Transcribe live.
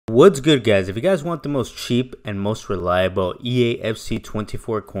What's good, guys? If you guys want the most cheap and most reliable EAFC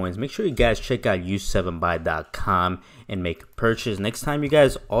 24 coins, make sure you guys check out u7buy.com and make a purchase. Next time you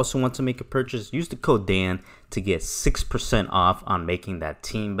guys also want to make a purchase, use the code Dan to get 6% off on making that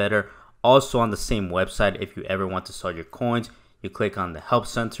team better. Also on the same website, if you ever want to sell your coins, you click on the help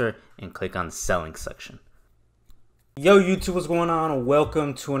center and click on the selling section. Yo YouTube, what's going on?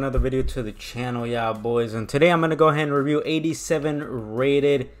 Welcome to another video to the channel, y'all boys. And today I'm going to go ahead and review 87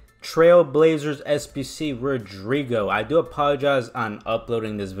 rated Trailblazers Sbc Rodrygo. I do apologize on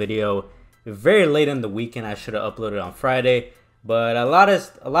uploading this video very late in the weekend. I should have uploaded on Friday, but a lot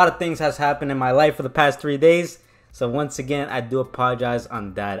of things has happened in my life for the past 3 days. So once again, I do apologize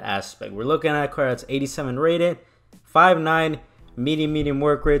on that aspect. We're looking at a card that's 87 rated, 5'9", medium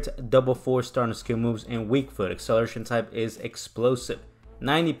work rates, double 4-star on skill moves, and weak foot. Acceleration type is explosive.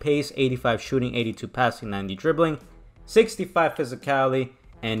 90 pace, 85 shooting, 82 passing, 90 dribbling, 65 physicality,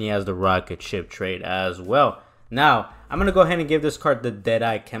 and he has the rocket ship trait as well. Now, I'm going to go ahead and give this card the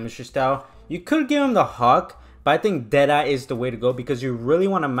Deadeye chemistry style. You could give him the Hawk, but I think Deadeye is the way to go because you really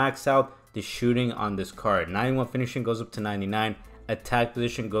want to max out the shooting on this card. 91 finishing goes up to 99. Attack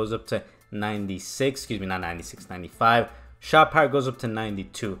position goes up to 96. Excuse me, not 96, 95. Shot power goes up to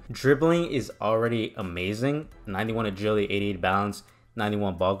 92. Dribbling is already amazing. 91 agility, 88 balance,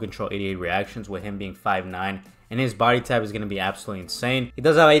 91 ball control, 88 reactions with him being 5'9". And his body type is going to be absolutely insane. He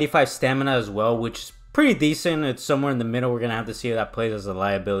does have 85 stamina as well, which is pretty decent. It's somewhere in the middle. We're going to have to see if that plays as a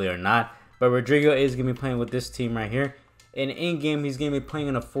liability or not. But Rodrygo is going to be playing with this team right here. And in-game, he's going to be playing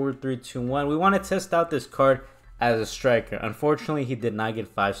in a 4-3-2-1. We want to test out this card as a striker. Unfortunately, he did not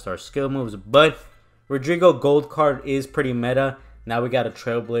get 5-star skill moves, but Rodrygo gold card is pretty meta. Now we got a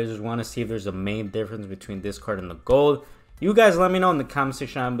Trailblazers. We want to see if there's a main difference between this card and the gold. You guys let me know in the comment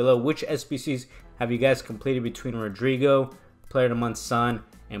section down below which SBCs have you guys completed between Rodrygo, Player of the Month Son,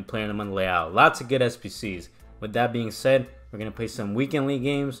 and Player of the Month Layout. Lots of good SBCs. With that being said, we're going to play some weekend league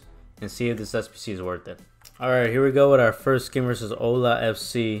games and see if this SBC is worth it. Alright, here we go with our first game versus Ola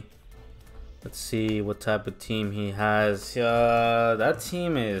FC. Let's see what type of team he has. That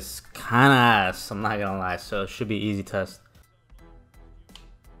team is kind of ass, I'm not going to lie, so it should be easy test.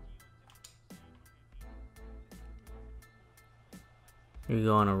 Here we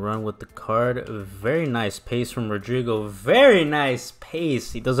go on a run with the card. Very nice pace from Rodrygo. Very nice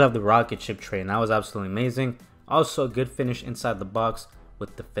pace. He does have the rocket ship trait, and that was absolutely amazing. Also, a good finish inside the box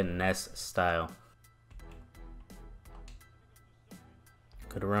with the finesse style.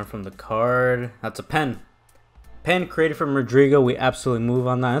 Good run from the card. That's a pen. Pen created from Rodrygo. We absolutely move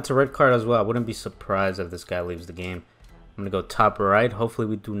on that. That's a red card as well. I wouldn't be surprised if this guy leaves the game. I'm going to go top right. Hopefully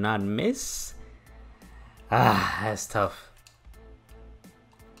we do not miss. That's tough.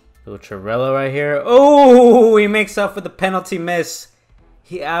 Little Trivella right here. Oh, he makes up for the penalty miss.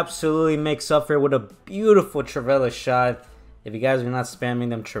 He absolutely makes up for it with a beautiful Trivella shot. If you guys are not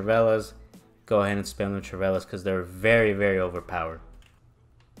spamming them Trivellas, go ahead and spam them Trivellas because they're very overpowered.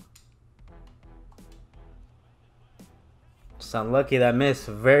 It's unlucky that miss.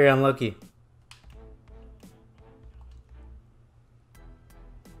 Very unlucky.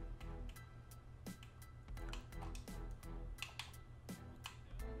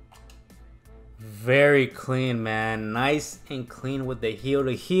 Very clean, man. Nice and clean with the heel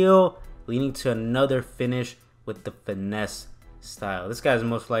to heel, leading to another finish with the finesse style. This guy's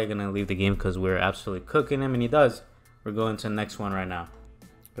most likely going to leave the game because we're absolutely cooking him, and he does. We're going to the next one right now.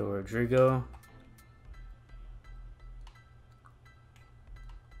 Go Rodrygo.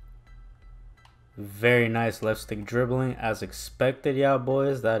 Very nice left stick dribbling as expected, y'all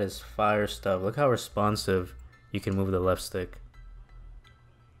boys. That is fire stuff. Look how responsive you can move the left stick.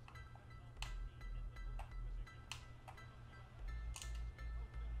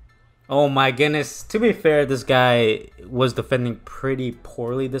 Oh my goodness. To be fair, this guy was defending pretty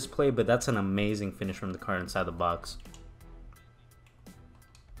poorly this play, but that's an amazing finish from the card inside the box.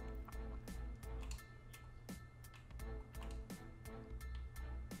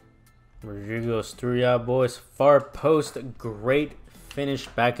 Rodrygo's through, y'all boys. Far post, great finish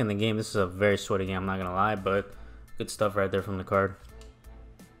back in the game. This is a very sweaty game, I'm not going to lie, but good stuff right there from the card.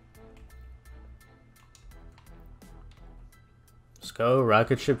 Let's go.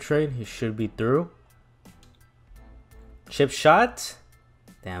 Rocket ship trade. He should be through. Chip shot.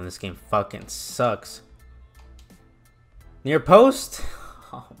 Damn, this game fucking sucks. Near post.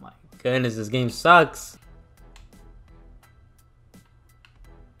 Oh my goodness, this game sucks.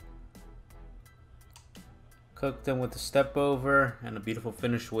 Cooked him with the step over and a beautiful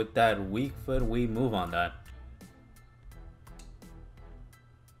finish with that weak foot. We move on that.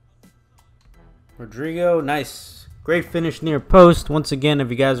 Rodrygo, nice. Great finish near post. Once again, if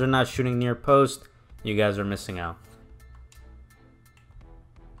you guys are not shooting near post, you guys are missing out.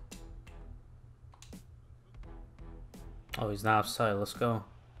 Oh, he's not offside. Let's go.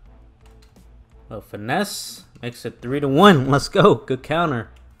 Little finesse. Makes it 3-1. Let's go. Good counter.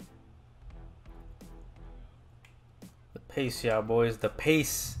 The pace, y'all boys. The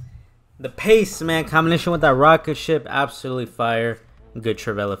pace. The pace, man. Combination with that rocket ship. Absolutely fire. Good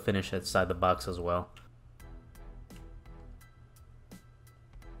Trivela finish outside the box as well.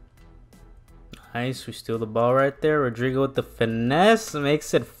 Nice. We steal the ball right there. Rodrygo with the finesse.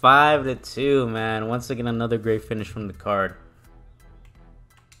 Makes it 5-2, man. Once again, another great finish from the card.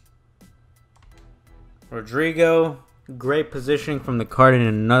 Rodrygo, great positioning from the card and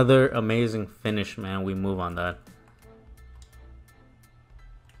another amazing finish, man. We move on that.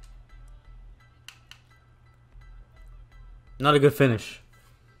 Not a good finish.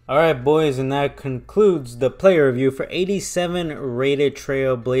 Alright, boys, and that concludes the player review for 87 rated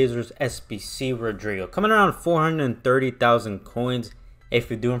Trailblazers Sbc Rodrygo. Coming around 430,000 coins if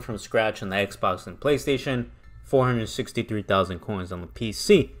you're doing from scratch on the Xbox and PlayStation. 463,000 coins on the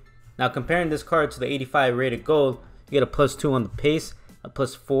PC. Now, comparing this card to the 85 rated gold, you get a +2 on the pace, a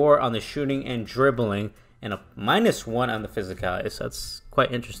 +4 on the shooting and dribbling, and a -1 on the physicality. So that's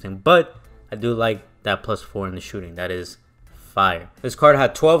quite interesting. But I do like that +4 in the shooting. That is fire. This card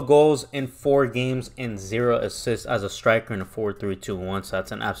had 12 goals in 4 games and 0 assists as a striker in a 4-3-2-1. So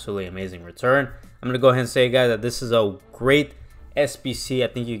that's an absolutely amazing return. I'm going to go ahead and say, guys, that this is a great SBC. I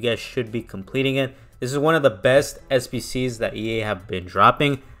think you guys should be completing it. This is one of the best SBCs that EA have been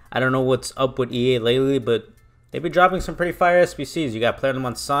dropping. I don't know what's up with EA lately, but they've been dropping some pretty fire SBCs. You got Player of the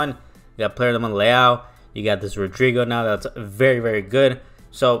Month Son, you got Player of the Month Leao, you got this Rodrygo now that's very, very good.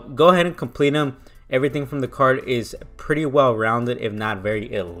 So go ahead and complete them. Everything from the card is pretty well rounded, if not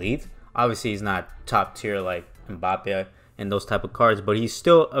very elite. Obviously, he's not top tier like Mbappe and those type of cards, but he's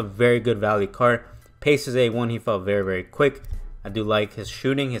still a very good value card. Pace is A1, he felt very, very quick. I do like his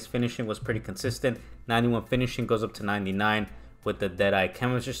shooting. His finishing was pretty consistent. 91 finishing goes up to 99. With the Deadeye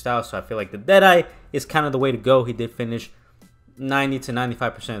chemistry style, so I feel like the Deadeye is kind of the way to go. He did finish 90 to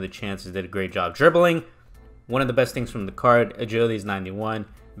 95% of the chances, did a great job dribbling. One of the best things from the card, agility is 91,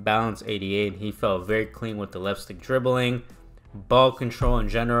 balance 88. He felt very clean with the left stick dribbling, ball control in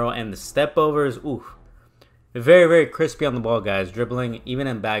general, and the step overs. Ooh, very, very crispy on the ball, guys. Dribbling, even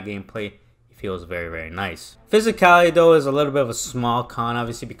in bad gameplay, he feels very, very nice. Physicality, though, is a little bit of a small con,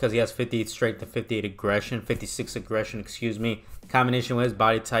 obviously, because he has 58 strength and 58 aggression, 56 aggression, excuse me. Combination with his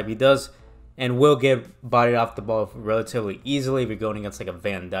body type, he does and will get bodied off the ball relatively easily if you're going against like a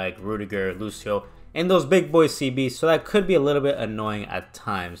Van Dijk, Rudiger, Lucio, and those big boys CB. So that could be a little bit annoying at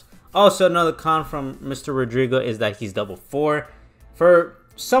times. Also, another con from Mr. Rodrygo is that he's double 4. For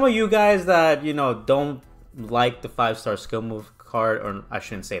some of you guys that, you know, don't like the 5-star skill move card, or I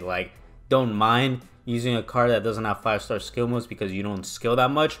shouldn't say like, don't mind using a card that doesn't have 5-star skill moves because you don't skill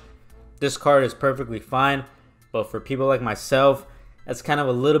that much, this card is perfectly fine. But for people like myself, that's kind of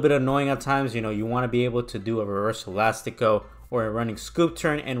a little bit annoying at times. You know, you want to be able to do a reverse elastico or a running scoop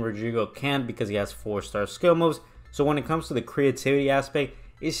turn, and Rodrygo can't because he has 4-star skill moves. So when it comes to the creativity aspect,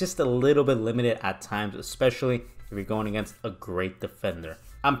 it's just a little bit limited at times, especially if you're going against a great defender.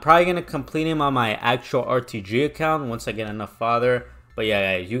 I'm probably going to complete him on my actual RTG account once I get enough fodder. But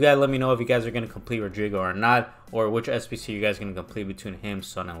yeah, guys, you guys let me know if you guys are going to complete Rodrygo or not, or which SBC you guys are going to complete between him,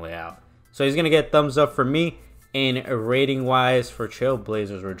 Son, and Leao. So he's going to get thumbs up for me. And rating wise for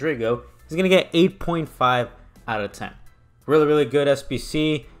Trailblazers Rodrygo, he's going to get 8.5 out of 10. Really, really good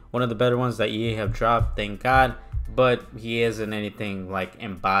SBC. One of the better ones that EA have dropped, thank God. But he isn't anything like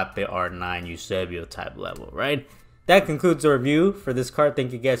Mbappe R9 Eusebio type level, right? That concludes the review for this card.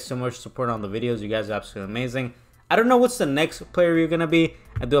 Thank you guys so much for supporting on the videos. You guys are absolutely amazing. I don't know what's the next player review going to be.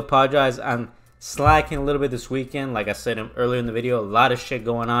 I do apologize. I'm slacking a little bit this weekend. Like I said earlier in the video, a lot of shit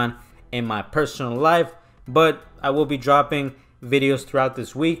going on in my personal life. But I will be dropping videos throughout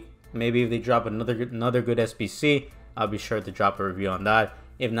this week. Maybe if they drop another good SBC, I'll be sure to drop a review on that.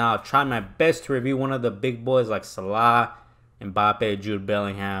 If not, I'll try my best to review one of the big boys like Salah, Mbappe, Jude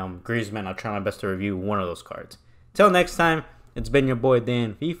Bellingham, Griezmann. I'll try my best to review one of those cards. Till next time, it's been your boy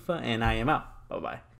DanFIFA, and I am out. Bye-bye.